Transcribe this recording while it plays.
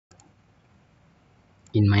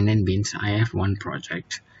in my Netbeans, I have one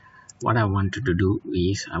project. What I wanted to do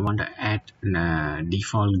is I want to add a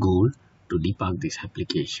default goal to debug this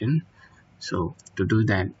application. So to do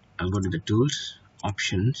that, I'll go to the tools,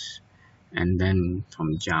 options, and then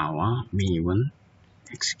from Java, maven,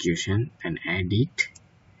 execution, and edit.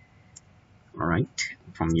 Alright,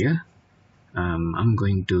 from here, I'm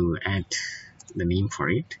going to add the name for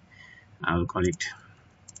it. I'll call it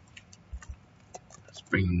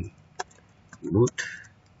Spring Boot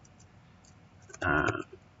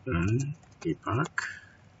Run Debug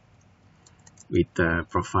with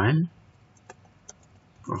profile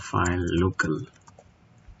local.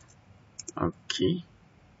 Okay,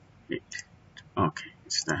 wait. Okay,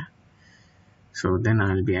 it's there. So then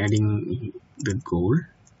I'll be adding the goal.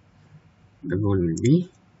 The goal will be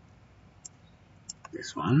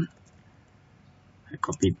this one. I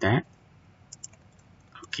copied that.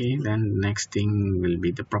 Okay, then next thing will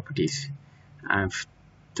be the properties. I have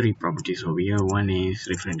three properties over here. One is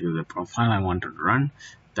referring to the profile I want to run.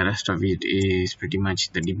 The rest of it is pretty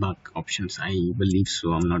much the debug options, I believe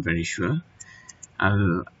so. I'm not very sure.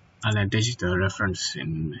 I'll attach the reference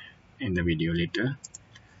in the video later.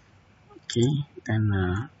 Okay,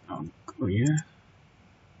 then I'll go here.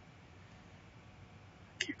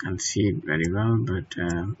 Okay, you can't see it very well, but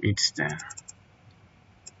it's there.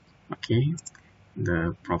 Okay,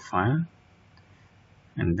 the profile,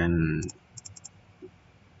 and then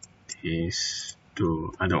these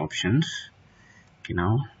two other options. Okay,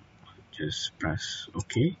 now just press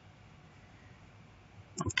OK.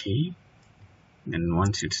 Okay, then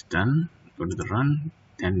once it's done, go to the run.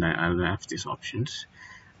 Then I will have these options.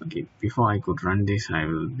 Okay, before I could run this, I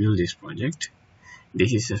will build this project.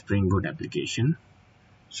 This is a Spring Boot application,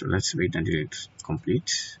 so let's wait until it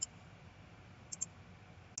completes.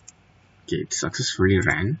 Okay, it successfully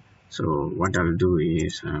ran. So what I'll do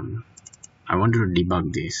is I want to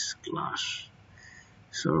debug this class,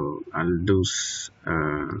 so I'll do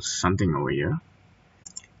something over here.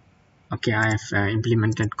 Okay, I have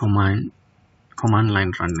implemented command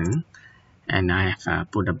line running, and I have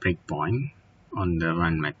put a breakpoint on the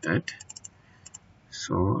run method.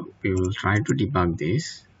 So we will try to debug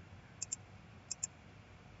this,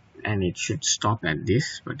 and it should stop at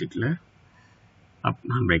this particular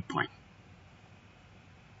breakpoint.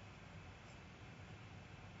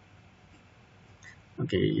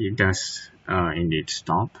 Okay, it does indeed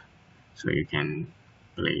stop, so you can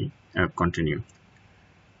continue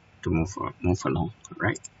to move along.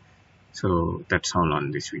 Right, so that's all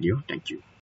on this video. Thank you.